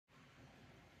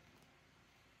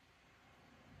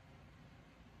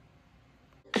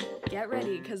Get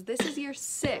ready, because this is year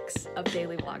 6 of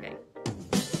daily vlogging.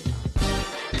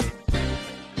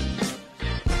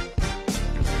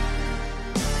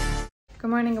 Good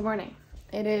morning, good morning.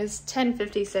 It is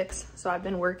 10:56, so I've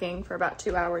been working for about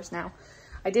 2 hours now.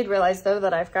 I did realize though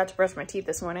that I forgot to brush my teeth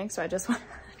this morning, so I just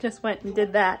went and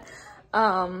did that.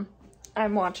 I'm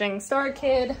watching Star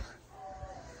Kid.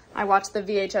 I watched the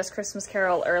VHS Christmas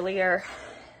Carol earlier,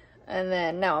 and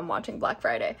then now I'm watching Black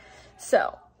Friday.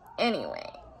 So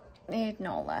anyway,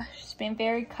 Nola, she's been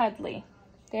very cuddly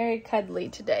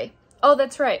today. Oh,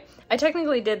 that's right. I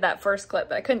technically did that first clip,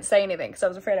 but I couldn't say anything because I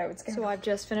was afraid I would scare her. So I've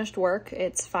just finished work.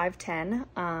 It's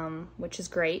 5:10, which is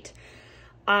great.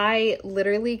 I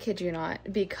literally kid you not,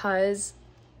 because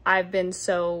I've been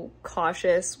so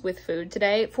cautious with food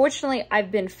today. Fortunately, I've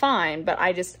been fine, but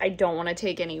I don't want to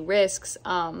take any risks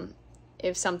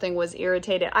if something was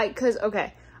irritated.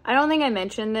 Okay, I don't think I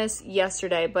mentioned this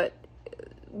yesterday, but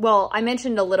well, I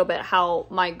mentioned a little bit how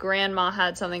my grandma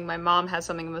had something, my mom has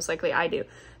something, and most likely I do.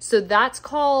 So that's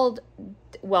called,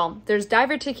 well, there's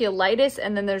diverticulitis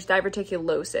and then there's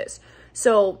diverticulosis.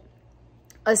 So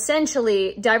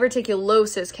essentially,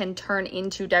 diverticulosis can turn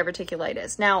into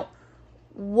diverticulitis. Now,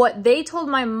 what they told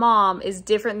my mom is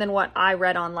different than what I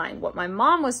read online. What my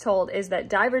mom was told is that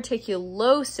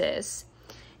diverticulosis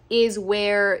is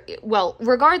where, well,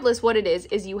 regardless what it is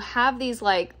you have these,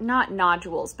 like, not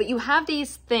nodules, but you have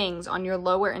these things on your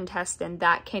lower intestine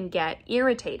that can get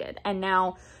irritated. And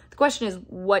now the question is,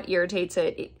 what irritates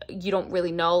it? You don't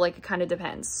really know, like, it kind of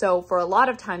depends. So for a lot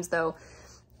of times though,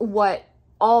 what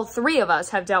all three of us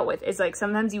have dealt with is, like,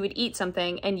 sometimes you would eat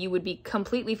something and you would be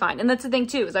completely fine. And that's the thing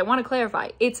too, is I want to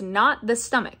clarify, it's not the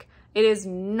stomach. It is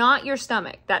not your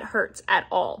stomach that hurts at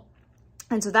all.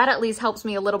 And so that at least helps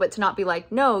me a little bit to not be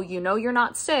like, no, you know you're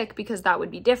not sick, because that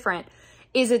would be different.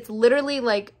 It's literally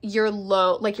like your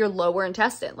lower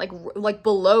intestine, like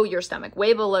below your stomach,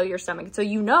 way below your stomach. So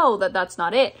you know that that's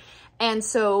not it. And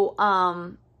so,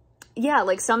 yeah,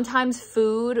 like sometimes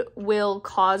food will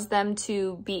cause them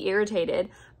to be irritated,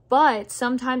 but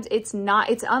sometimes it's not.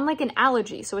 It's unlike an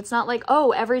allergy. So it's not like,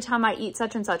 oh, every time I eat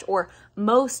such and such, or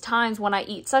most times when I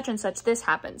eat such and such, this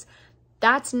happens.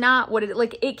 That's not what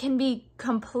it can be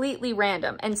completely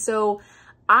random. And so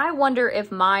I wonder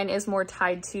if mine is more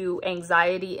tied to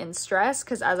anxiety and stress,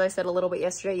 because as I said a little bit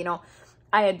yesterday, you know,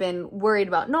 I had been worried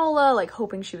about Nola, like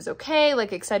hoping she was okay,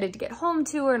 like excited to get home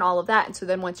to her and all of that. And so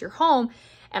then once you're home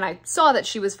and I saw that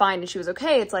she was fine and she was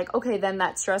okay, it's like, okay, then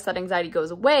that stress, that anxiety goes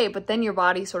away, but then your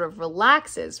body sort of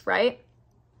relaxes, right?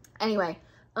 Anyway,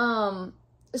 so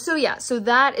yeah, so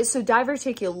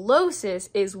diverticulosis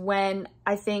is when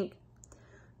I think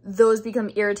those become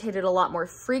irritated a lot more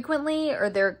frequently,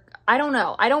 or I don't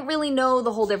know. I don't really know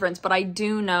the whole difference, but I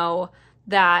do know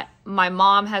that my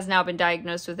mom has now been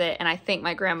diagnosed with it, and I think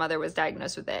my grandmother was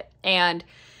diagnosed with it. And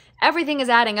everything is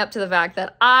adding up to the fact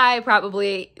that I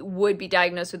probably would be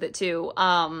diagnosed with it too.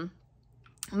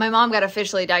 My mom got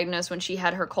officially diagnosed when she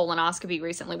had her colonoscopy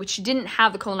recently, which she didn't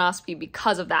have the colonoscopy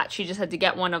because of that. She just had to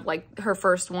get one of, like, her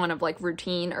first one of, like,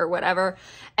 routine or whatever.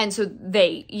 And so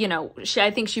they, you know,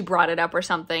 I think she brought it up or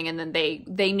something, and then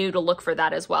they knew to look for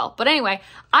that as well. But anyway,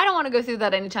 I don't want to go through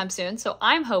that anytime soon. So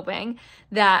I'm hoping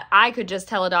that I could just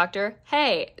tell a doctor,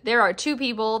 hey, there are 2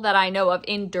 people that I know of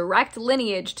in direct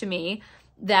lineage to me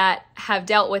that have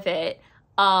dealt with it.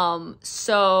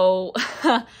 So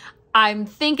I'm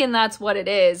thinking that's what it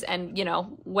is. And, you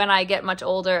know, when I get much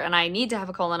older and I need to have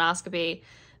a colonoscopy,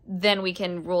 then we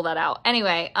can rule that out.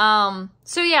 Anyway,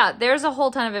 so yeah, there's a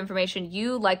whole ton of information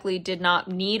you likely did not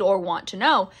need or want to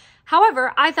know.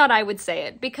 However, I thought I would say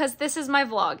it because this is my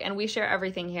vlog and we share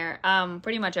everything here,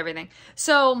 pretty much everything.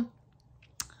 So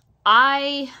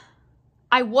I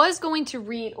was going to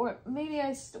read, or maybe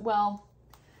well,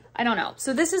 I don't know.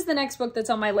 So this is the next book that's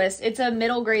on my list. It's a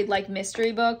middle grade, like,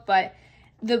 mystery book, but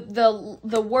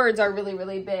the words are really,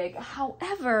 really big.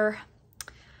 However,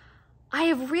 I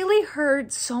have really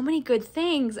heard so many good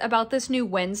things about this new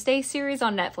Wednesday series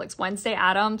on Netflix, Wednesday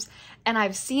Addams, and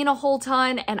I've seen a whole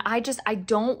ton, and I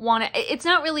don't want to, it's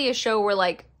not really a show where,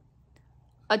 like,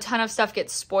 a ton of stuff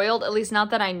gets spoiled, at least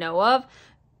not that I know of,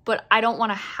 but I don't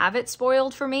want to have it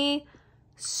spoiled for me.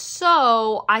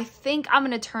 So I think I'm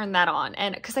going to turn that on,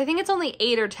 and because I think it's only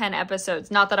 8 or 10 episodes,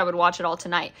 not that I would watch it all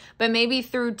tonight, but maybe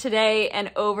through today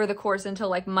and over the course until,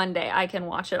 like, Monday, I can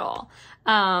watch it all.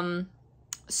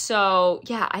 So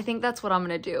yeah, I think that's what I'm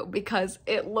going to do because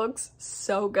it looks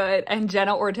so good, and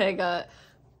Jenna Ortega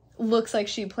looks like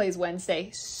she plays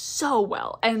Wednesday so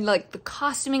well, and, like, the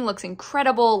costuming looks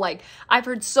incredible. Like, I've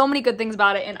heard so many good things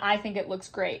about it, and I think it looks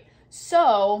great.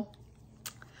 So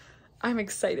I'm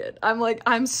excited.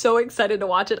 I'm so excited to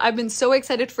watch it. I've been so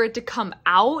excited for it to come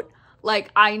out.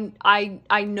 Like,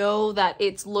 I know that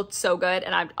it's looked so good,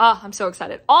 and I'm so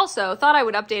excited. Also, thought I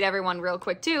would update everyone real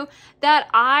quick too, that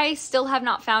I still have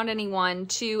not found anyone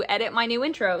to edit my new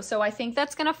intro. So I think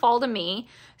that's gonna fall to me.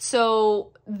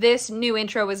 So this new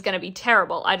intro is gonna be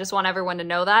terrible. I just want everyone to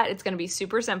know that. It's gonna be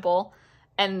super simple.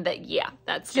 And that, yeah,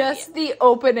 that's just the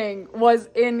opening was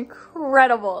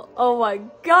incredible. Oh my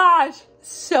gosh,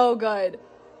 so good.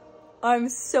 I'm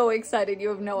so excited. You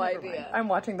have no idea. I'm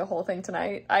watching the whole thing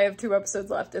tonight. I have 2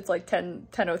 episodes left. It's like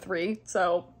 10:03,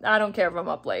 so I don't care if I'm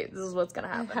up late. This is what's gonna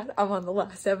happen. I'm on the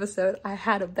last episode. I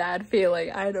had a bad feeling.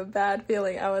 I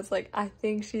was like, I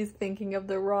think she's thinking of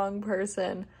the wrong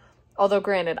person. Although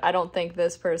granted, I don't think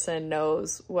this person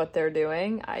knows what they're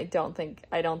doing. I don't think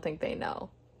they know.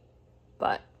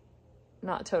 But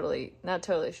not totally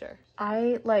sure.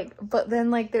 But then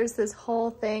like there's this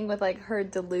whole thing with like her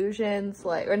delusions,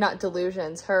 like, or not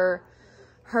delusions, her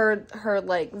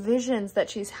like visions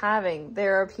that she's having.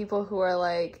 There are people who are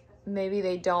like, maybe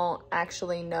they don't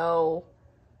actually know,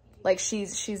 like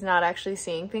she's not actually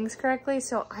seeing things correctly.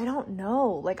 So I don't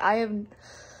know, like I have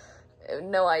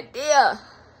no idea.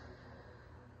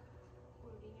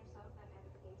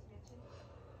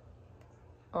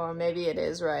 Or maybe it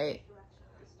is right.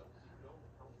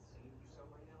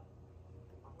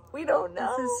 We don't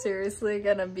know. This is seriously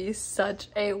gonna be such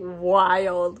a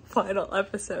wild final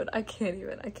episode. I can't.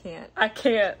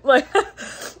 Like,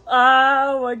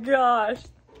 oh my gosh.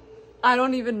 I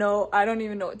don't even know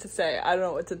what to say. I don't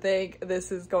know what to think.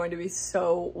 This is going to be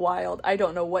so wild. I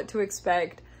don't know what to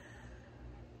expect.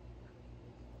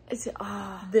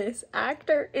 This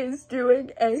actor is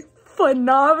doing a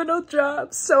phenomenal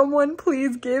job. Someone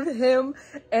please give him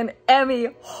an Emmy.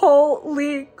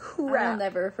 Holy crap. I'll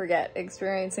never forget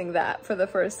experiencing that for the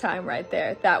first time right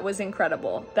there. That was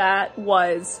incredible. That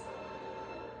was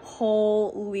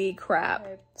holy crap.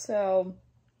 Okay, so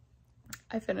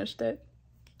I finished it.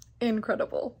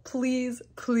 Incredible. Please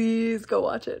go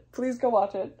watch it. Please go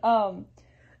watch it.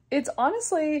 It's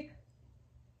honestly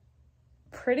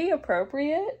pretty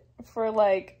appropriate for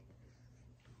like,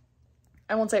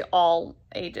 I won't say all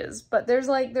ages, but there's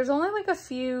only like a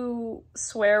few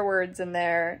swear words in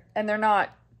there, and they're not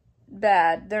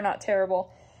bad, they're not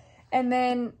terrible. And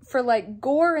then for like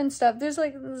gore and stuff, there's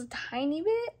like this tiny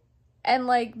bit, and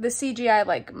like the CGI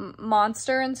like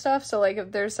monster and stuff, so like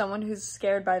if there's someone who's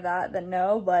scared by that, then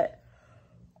no. But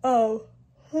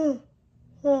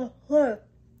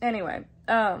anyway,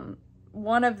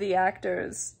 one of the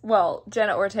actors, well,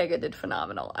 Jenna Ortega did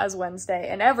phenomenal as Wednesday,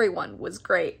 and everyone was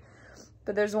great.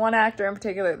 But there's one actor in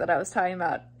particular that I was talking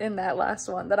about in that last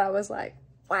one that I was like,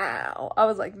 wow. I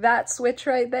was like, that switch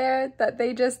right there that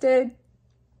they just did,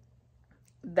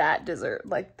 that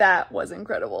was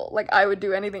incredible. Like, I would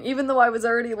do anything, even though I was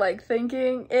already like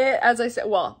thinking it, as I said,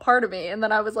 well, part of me. And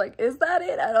then I was like, is that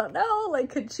it? I don't know. Like,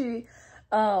 could she,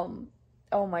 oh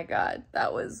my God,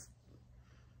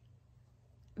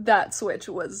 that switch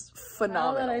was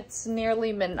phenomenal. Now that it's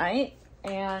nearly midnight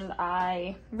and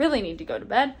I really need to go to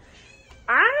bed.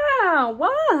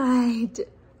 What?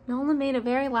 Nolan made a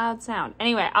very loud sound.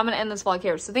 Anyway, I'm gonna end this vlog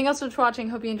here. So thank you all so much for watching.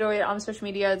 Hope you enjoy it. On social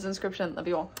media, it's in the description. Love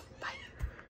you all.